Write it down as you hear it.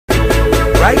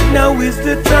Right now is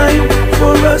the time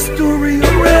for us to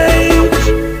rearrange.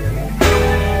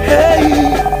 Hey,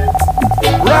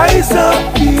 rise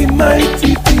up, ye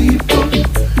mighty people,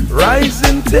 rise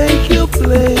and take your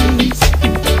place.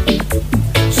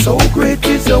 So great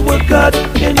is our God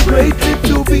and greatly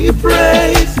to be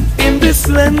praised. In this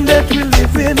land that we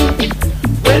live in,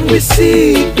 when we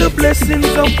seek the blessings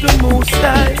of the Most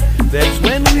High, that's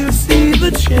when we'll see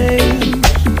the change.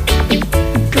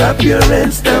 Clap your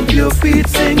hands, stamp your feet,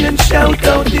 sing and shout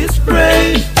out His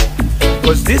praise.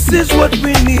 Cause this is what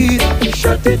we need.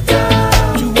 Shut it down.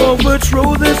 To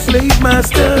overthrow the slave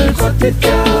masters. Cut it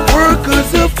down.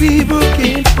 Workers of evil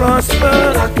can't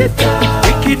prosper. Lock it down.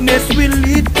 Wickedness will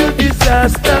lead to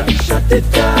disaster. Shut it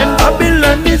down. And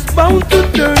Babylon is bound to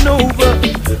turn over.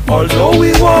 Although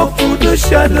we walk through the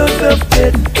shadows of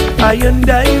death, I and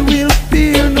I will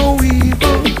fear no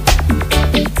evil.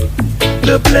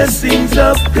 The blessings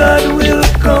of God will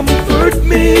comfort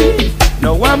me.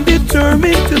 Now I'm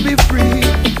determined to be free.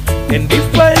 And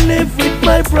if I live with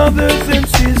my brothers and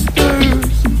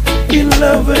sisters in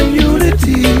love and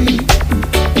unity,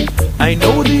 I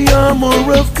know the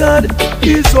armor of God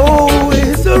is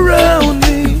always around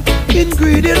me.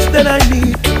 Ingredients that I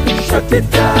need. Shut it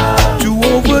down. To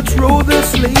overthrow the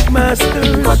slave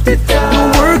masters. Cut it down.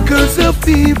 The workers of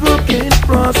evil can't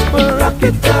prosper. Lock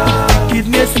it down.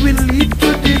 Wickedness will lead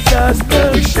to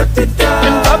disaster. We shut it down.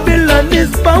 And Babylon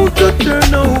is bound to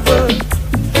turn over.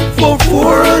 For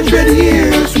 400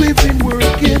 years we've been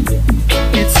working.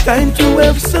 It's time to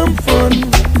have some fun.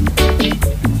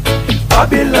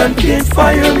 Babylon can't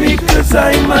fire me cause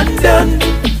I'm undone.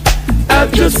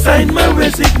 I've just signed my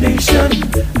resignation.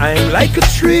 I'm like a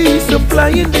tree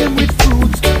supplying them with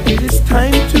fruits. It is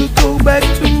time to go back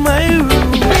to my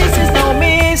roots. This is no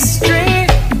mystery,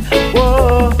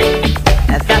 whoa,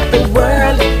 that the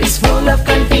world is full of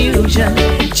confusion.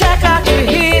 Check out your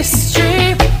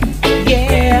history,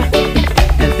 yeah.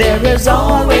 There has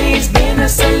always been a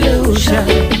solution.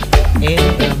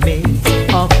 In the midst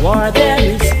of war there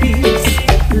is peace.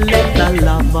 Let the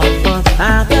love of our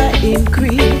Father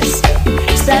increase.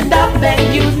 Stand up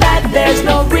and unite, there's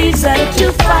no reason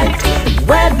to fight.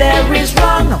 Where there is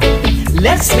wrong,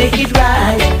 let's make it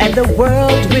right. And the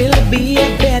world will be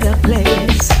a better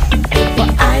place. For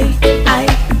I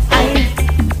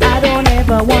don't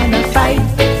ever wanna fight.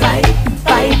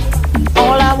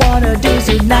 All I wanna do is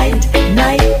unite.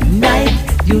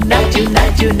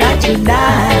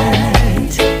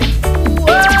 Whoa,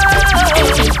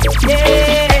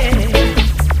 yeah.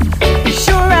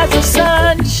 Sure as the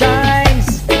sun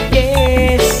shines,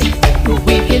 yes,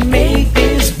 we can make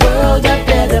this world a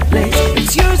better place.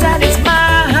 It's yours and it's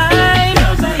mine.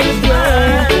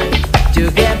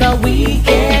 Together we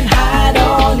can hide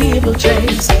all evil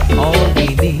traits. All we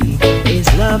need is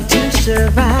love to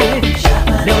survive.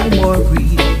 No more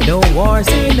greed, no wars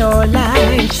in our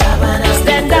lives.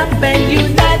 Stand up and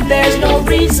unite, there's no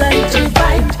reason to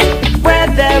fight. Where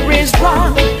there is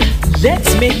wrong,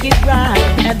 let's make it right.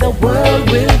 And the world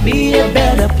will be a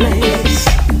better place.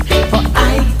 For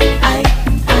I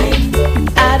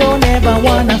don't ever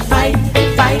wanna fight.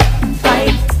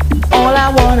 All I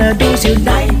wanna do is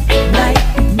unite. I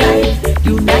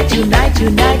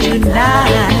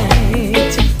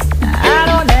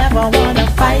don't ever wanna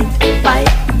fight.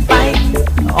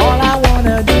 All I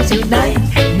wanna do is unite.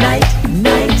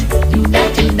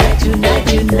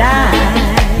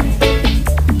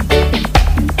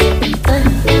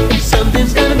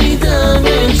 Something's gonna be done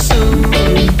real soon.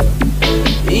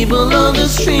 People on the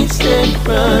streets, they're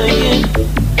crying.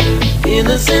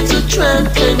 Innocents are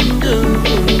trapped and doomed,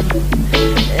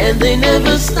 and they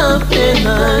never stop their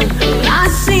line. I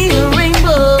see a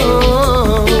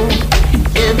rainbow,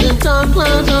 and the dark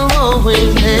clouds are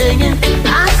always hanging.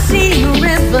 I see a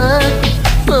river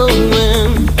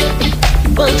flowing,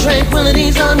 but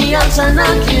tranquility's on the outside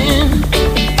knocking.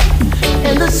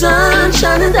 And the sun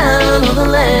shining down on the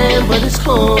land, but it's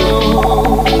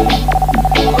cold.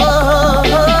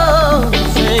 Oh,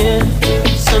 saying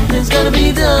something's gonna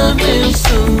be done real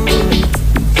soon.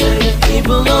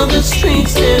 People on the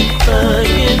streets, they're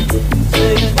crying.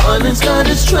 Violence got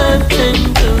us trapped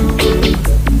and doomed.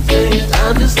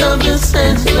 Time to stop the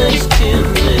senseless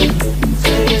killing.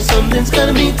 Something's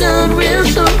gonna be done real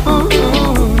soon.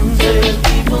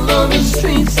 People on the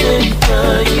streets, they're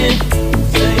crying.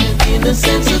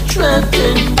 Innocents are trapped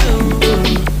and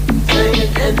doomed,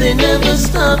 and they never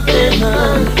stop their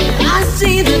line. I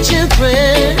see the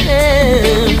children,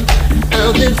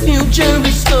 how their future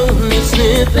is slowly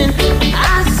slipping.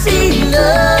 I see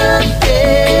love,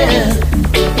 yeah,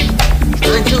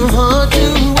 trying too hard to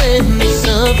end the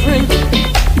suffering.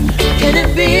 Can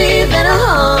it be that our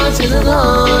hearts isn't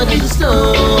hard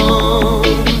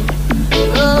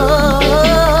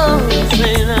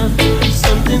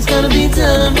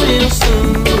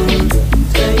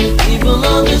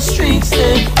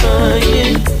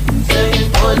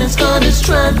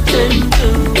trapped and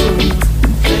doomed,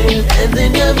 and they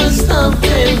never stop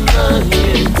their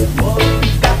lying.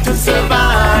 Got to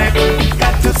survive,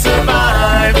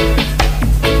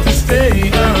 to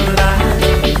stay alive.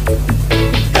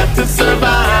 Got to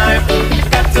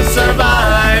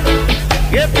survive,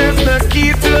 if it's the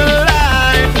key to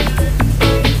life.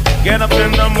 Get up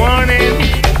in the morning,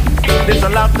 there's a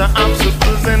lot of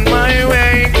obstacles in my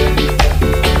way.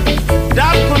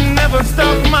 That could never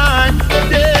stop my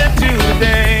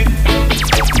day-to-day.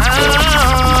 I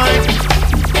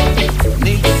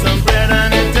need some bread on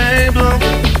the table.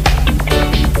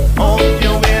 Hope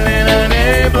you're willing and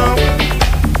able.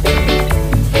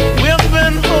 We've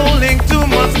been holding too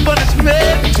much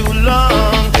punishment too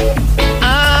long. I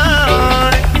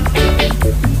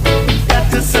got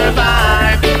to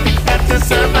survive,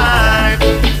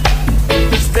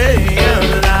 to stay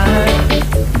alive.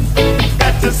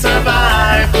 Got to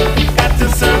survive,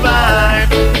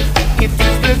 it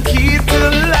is the key to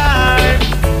life.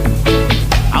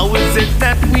 How is it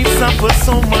that we suffer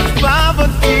so much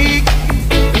poverty?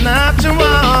 Not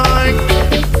why.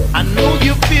 I know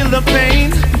you feel the pain,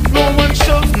 no one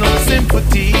shows no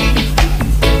sympathy.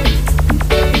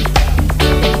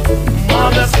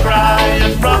 Mothers cry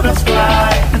and brothers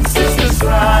cry and sisters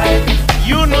cry.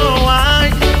 You know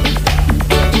why?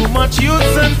 Too much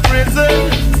youth in prison,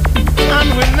 and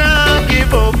we now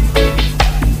give up.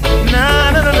 No.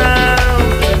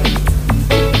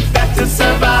 Got to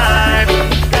survive,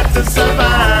 to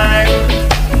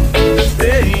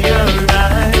stay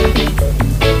alive.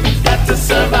 Got to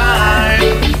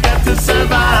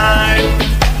survive,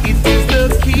 it is the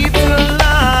key to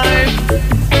life.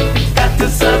 Got to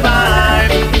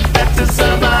survive, to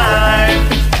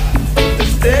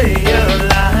stay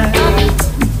alive.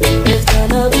 There's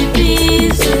gonna be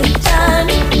peace in time.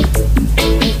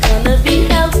 It's gonna be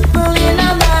helpful in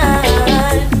our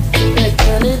mind. We're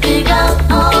gonna dig out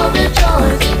all the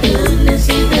joys, goodness,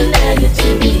 even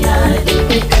negative behind.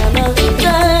 We're gonna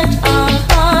touch our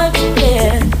heart,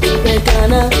 yeah. We're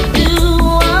gonna do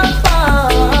our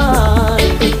part.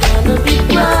 We're gonna be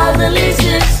brotherly,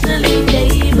 sisterly,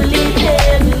 neighborly,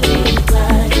 heavenly,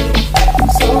 right?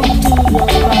 So do your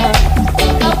part.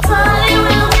 A party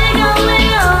will be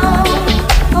going on.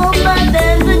 Oh, but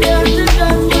then the guns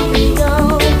will be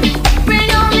gone.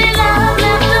 Bring only love,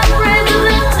 left the praises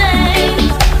and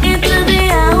thanks into the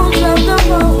house of the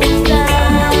Most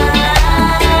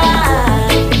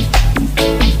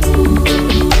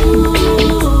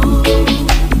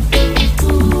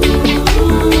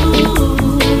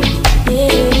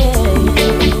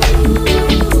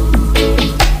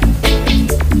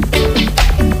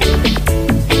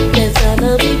There's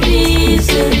gonna be peace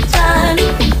in time.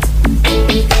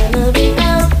 We're gonna be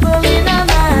helpful in our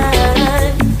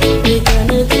mind. We're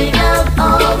gonna dig out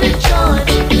all the joy,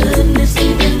 goodness,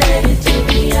 even negative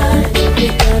behind.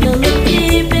 We're gonna look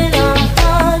deep in our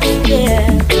hearts, yeah.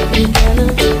 We're gonna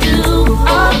do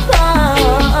our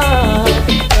part.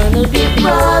 Gonna be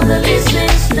brotherly,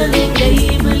 sisterly,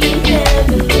 neighborly,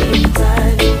 heavenly,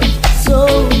 right? So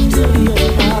do your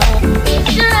part.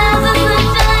 Shine the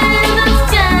sunshine in the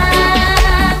sky.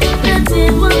 The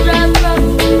tears will drop from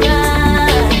the sky.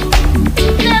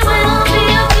 There will be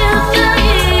a future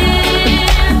here,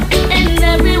 and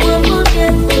everyone will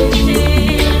get to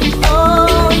see.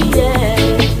 Oh yeah.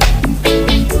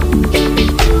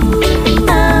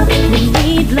 We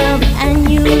need love and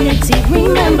unity.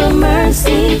 Remember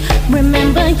mercy.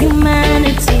 Remember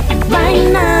humanity. Right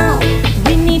now,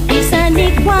 we need peace and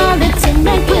equality.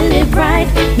 Make we live right,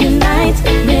 unite,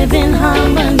 live in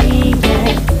harmony,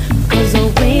 yeah. 'Cause the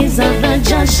ways of the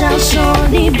just shall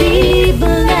surely be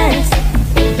blessed,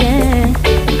 yeah.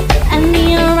 And the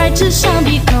unrighteous shall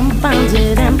be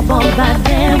confounded and fall by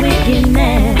their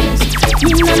wickedness.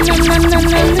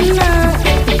 No.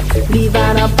 Leave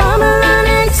out of Babylon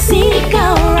and seek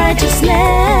our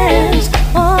righteousness.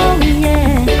 Oh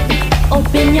yeah.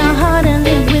 Open your heart and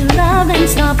live with love and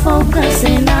start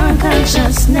focusing on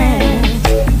consciousness.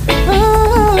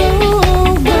 Oh,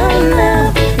 one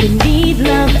love. We need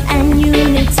love and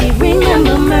unity.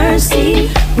 Remember mercy.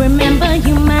 Remember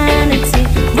humanity.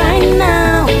 Right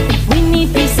now, we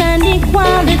need peace and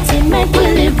equality. Make we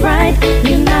live right,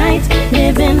 unite,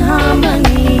 live in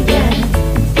harmony, yeah.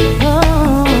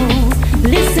 Oh,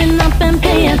 listen up and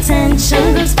pay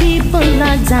attention. Those people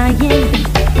are dying.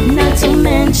 Not to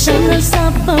mention the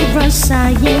sufferers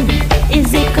sighing.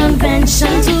 Is it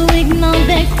convention to ignore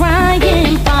their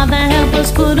crying? Father, help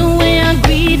us put away our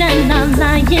greed and our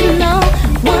lying. No,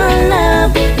 one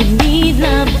love, we need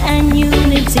love and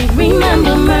unity.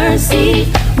 Remember mercy,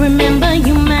 remember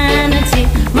humanity.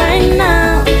 Right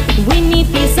now, we need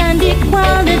peace and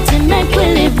equality. Make we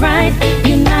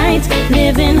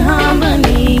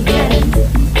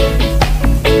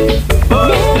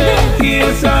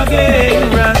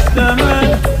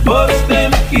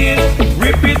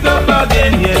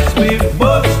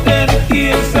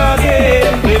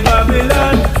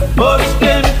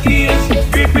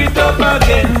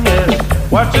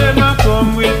Watch them a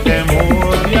come with them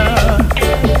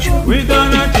Jehovah. We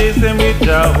gonna chase them with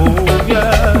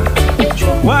Jehovah.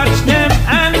 Watch them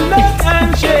and look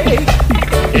and shake.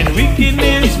 In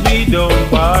wickedness we don't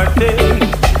partake.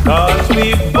 Cause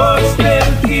we bust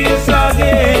them kiss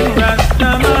again.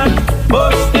 Rastaman,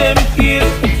 bust them kiss.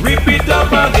 Rip it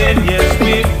up again. Yes,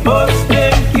 we bust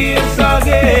them kiss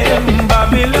again.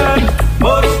 Babylon,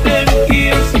 bust them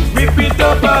kiss. Rip it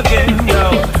up again.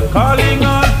 Now, calling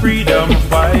all freedom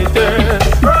fighters.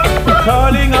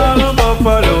 Calling all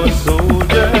buffalo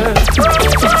soldiers.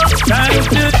 Time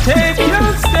to take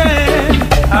your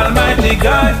stand. Almighty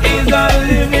God is a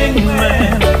living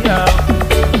man. Now,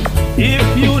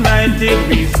 if united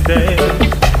we stand,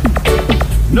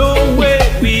 no way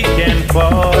we can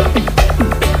fall.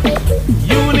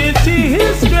 Unity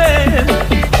is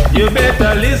strength. You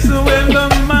better listen when the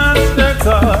master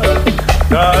calls.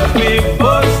 Cause we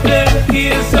bust them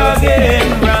kiss again.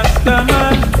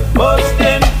 Rastaman, bust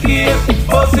them kiss.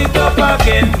 Bust it up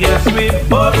again. Yes, we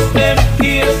bust them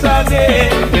kiss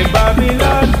again. The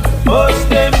Babylon, bust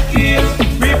them kiss.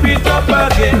 Rip it up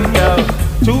again now.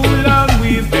 Too long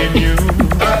we've been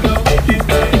used,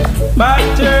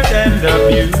 battered and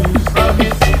abused,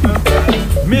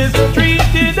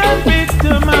 mistreated and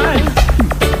victimized,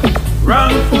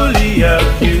 wrongfully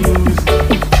accused.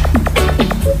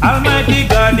 Almighty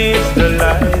God is the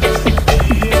light.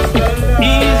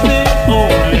 He's the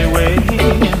only way.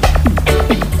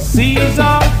 Sees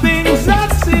all things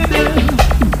that's hidden.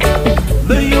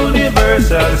 The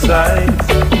universal sight.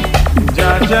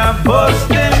 Jaja bust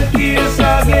them kiss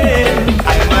again.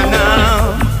 I'm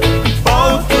now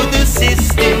bow to the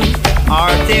system, or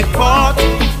take part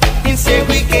in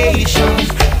segregation.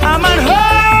 I'm on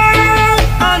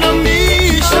earth on a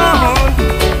mission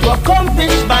to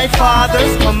accomplish my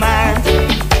Father's command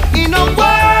in a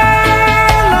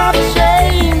world of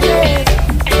changes,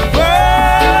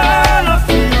 world of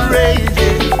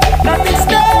rages. Nothing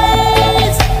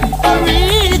stays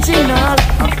original,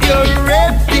 a pure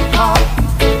replica.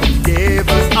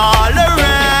 Devils all around.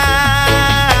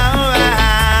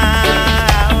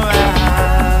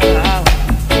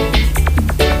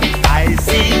 I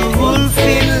see wolf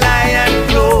in lion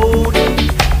clothing,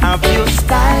 and pure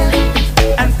style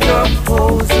and pure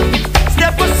posing.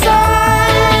 Step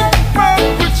aside,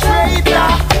 perpetrator,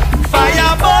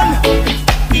 fire burn,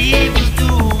 evil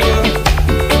doer.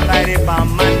 By the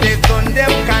bomb and the gun,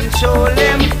 them control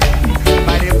them.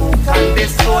 By the book and the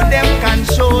sword, them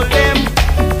control them.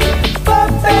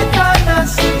 Puppet on the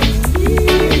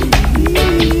sea.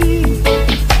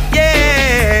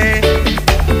 Yeah,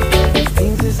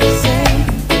 things is the same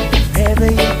wherever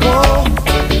you go.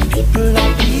 People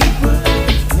are people,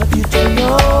 want you to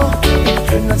know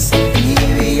you're not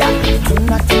superior, I'm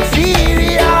not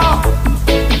inferior.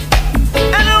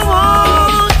 And I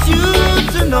want you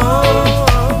to know,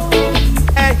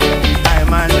 hey,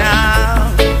 I'm a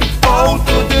now go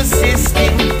to the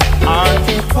system, or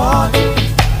take part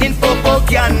in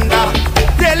propaganda,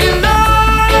 telling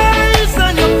lies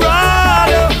on your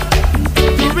brother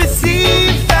to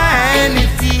receive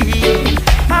vanity.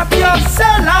 Have your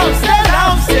sell out, sell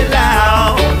out, sell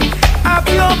out. Have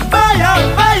your buy out,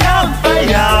 buy out,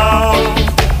 buy out.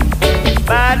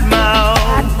 Bad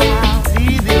mouth,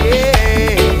 see the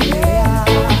air.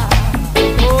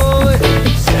 Oh,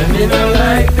 Say me no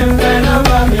like them kind of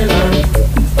Babylon.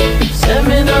 Say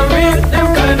me no rate them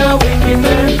kind of wicked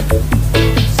men.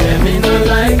 Say me no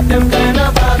like them kind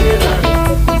of Babylon.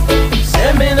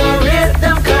 Say me no rate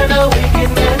them kind of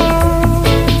wicked men.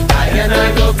 I and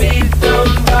I go beat down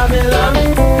Babylon.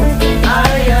 I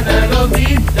and I go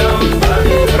beat down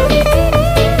Babylon.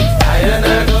 I and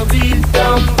I go beat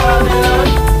down Babylon.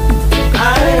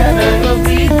 I and I go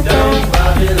beat down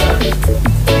Babylon.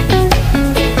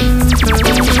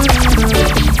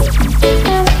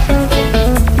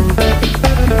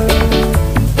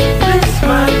 This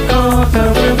man cause a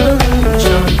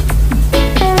revolution.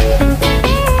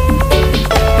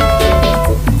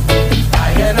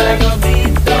 I and I go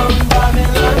beat down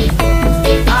Babylon.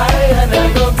 I and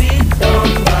I go beat down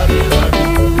Babylon.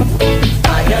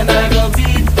 I and I go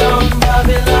beat down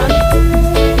Babylon.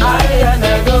 I and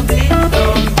I go beat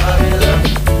down Babylon.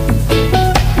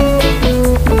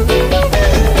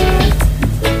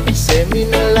 say me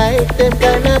no like them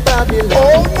kind of Babylon.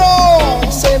 Oh no!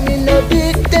 Say me no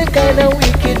beat them kind of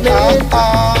wicked men.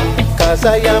 Cause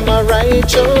I am a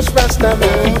righteous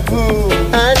Rastaman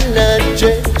and a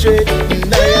dread.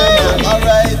 I am A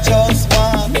righteous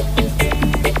man,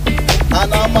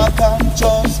 and I'm a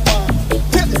conscious man.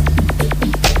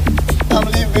 I'm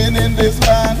living in this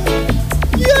land.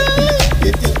 Yeah,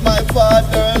 it is my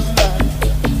father's land.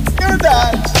 Hear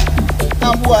that?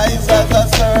 wise as a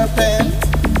serpent,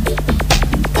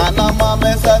 and I'm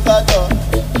harmless as a dove.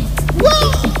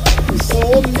 Whoa! So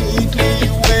meekly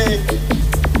wait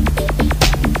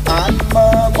and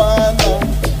murmur not,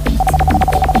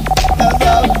 as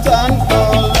I've done,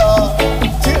 oh Lord,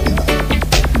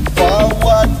 for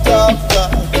what I've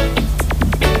done.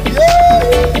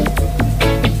 Yeah!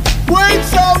 Wait,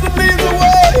 sound to lead the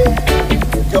way.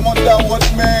 Come on down with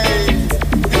me.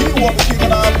 He was the king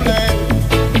of our play.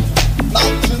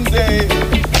 Night and day.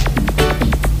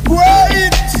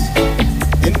 Great!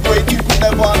 In great you could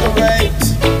never underrate.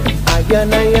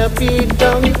 I beat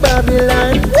down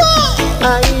Babylon.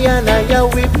 I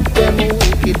whip them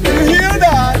wicked men. You hear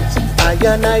that?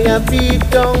 I beat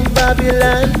down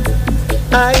Babylon.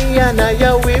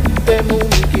 I whip them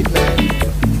wicked men.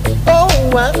 Oh,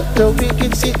 what a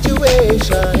wicked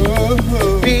situation.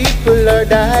 People are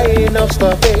dying of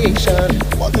starvation.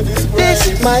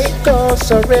 This might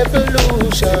cause a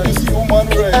revolution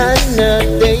and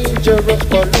a dangerous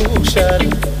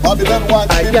pollution. I beat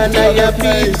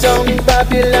down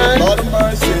Babylon.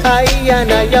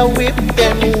 I whip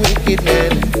them wicked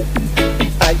men.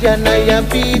 I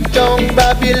beat down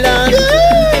Babylon.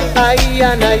 I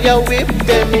whip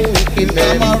them wicked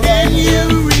men. Can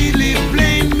you really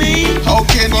blame me? How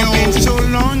can for you? being so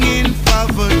long in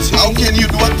poverty? How can you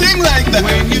do a thing like that?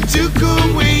 When you took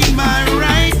away my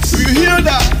rights, Do you hear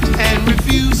that? and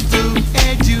refused to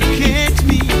educate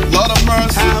me. Lord of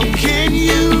mercy. How can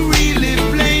you really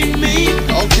blame me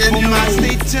How can for you? my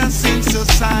status in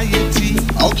society?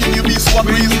 How can you be so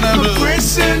When you unreasonable?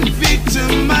 oppress and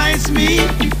victimize me,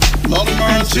 Lord of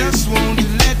and mercy. just won't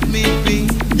let me be.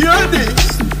 Hear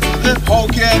this. How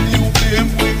can you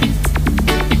blame me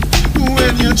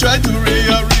when you try to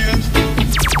rearrange?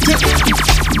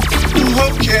 How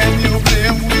can you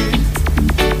blame me?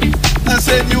 I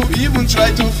said you even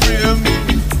tried to free me.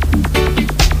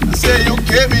 I said you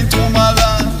came into my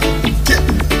land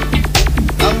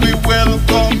and we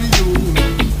welcome you.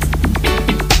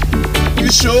 We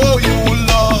show you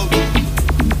love.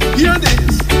 Hear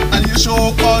this, and you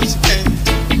show us hate.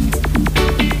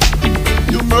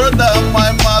 You murder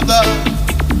my mother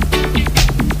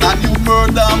and you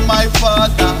murder my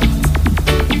father.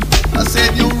 I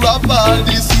said you rob all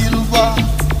the silver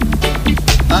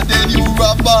and then you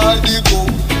rob all the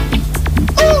gold.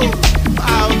 Oh,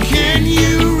 How can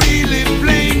you really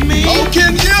blame me how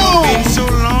can for you? being so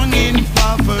long in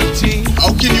poverty?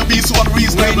 How can you be so When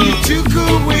unreasonable? you took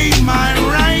away my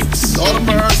rights Lord of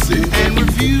mercy. and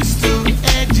refused to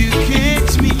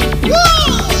educate me.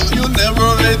 You never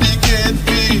educate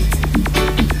me.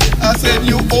 I said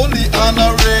you only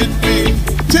honorate me.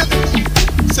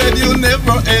 Said you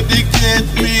never educate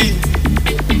me.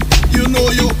 You know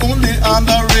you only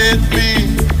underrate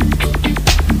me.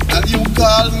 And you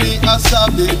call me a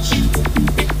savage.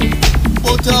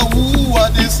 But who are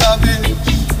the savage?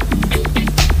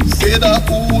 Say that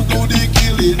who do the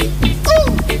killing. Oh.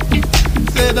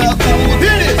 Say that who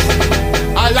did it.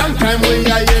 A long time we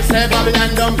are here say Babylon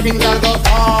Dumkngs are go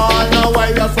fall. Now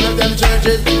why we are full of them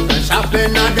churches and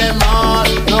shopping at them all.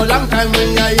 Now long time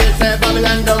we are here say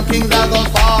Babylon Dumkngs are go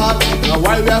fall. Now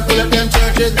why we are full of them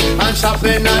churches and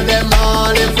shopping at them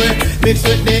all. If we mix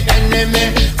with the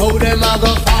enemy, how them a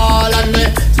go fall. And we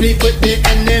sleep with the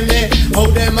enemy, how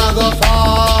them a go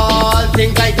fall.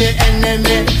 Think like the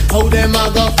enemy, how them a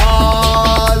go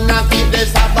fall. Now keep the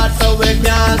Sabbath so we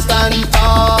can't stand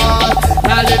tall.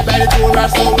 Now live by the Torah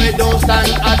so we don't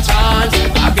stand a chance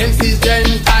against these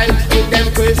Gentiles with them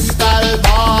crystal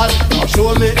balls. Now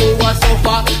show me who was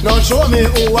suffer, now show me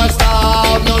who was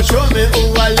starved, now show me who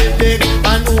a live big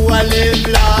and who a live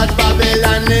large.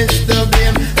 Babylon is to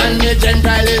blame and the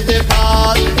Gentile is the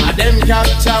cause. And them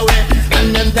capture we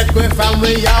and them take we from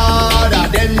we yard.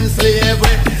 And them slave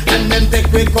we and them take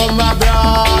we come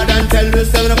abroad. And tell us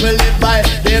that we live by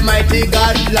the mighty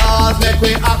God laws. Make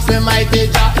we ask the mighty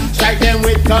Jah, strike them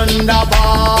with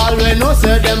thunderball. We know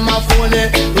say them a phony,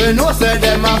 we know say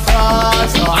them a fraud.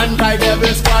 So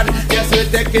anti-devil squad, yes we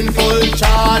taking full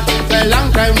charge. For a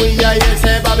long time we are here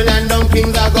say Babylon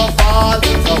Dumkngs are go fall.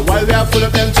 So while we are full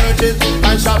of them churches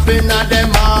and shopping at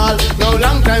them all. No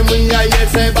long time we are here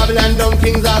say Babylon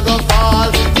Dumkngs are go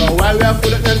fall. So while we are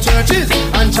full of them churches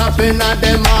and shopping at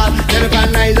them all.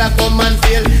 Nebuchadnezzar come and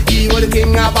fail, he was the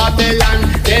king of Babylon.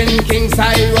 Then King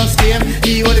Cyrus came,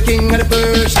 he was the king of the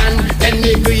Persian. Then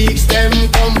the Greeks them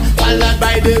come, followed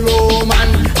by the Roman.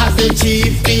 As the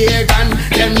chief pagan,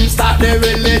 them start the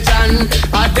religion.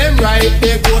 And them write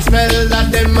the gospel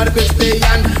that them are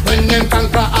Christian. When them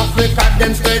conquer Africa,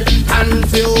 them spread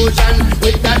confusion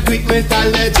with that Greek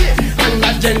mythology and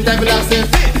that Gentile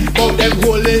philosophy. But them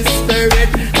Holy Spirit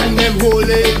and them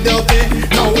Holy Dopey.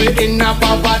 Now in a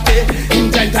poverty,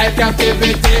 in Gentile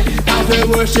captivity. Cause we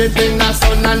worship in the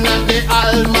Son and not the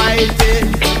Almighty.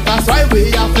 That's why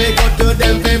we have to go to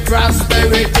them for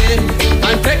prosperity.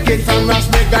 And take it from Ras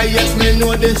Mega, yes, me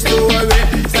know the story.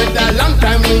 Said a long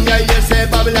time we hear you say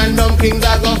Babylon Dumkngs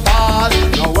are go fall.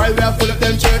 Now why we are full of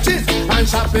them churches and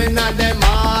shopping at them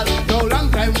all. No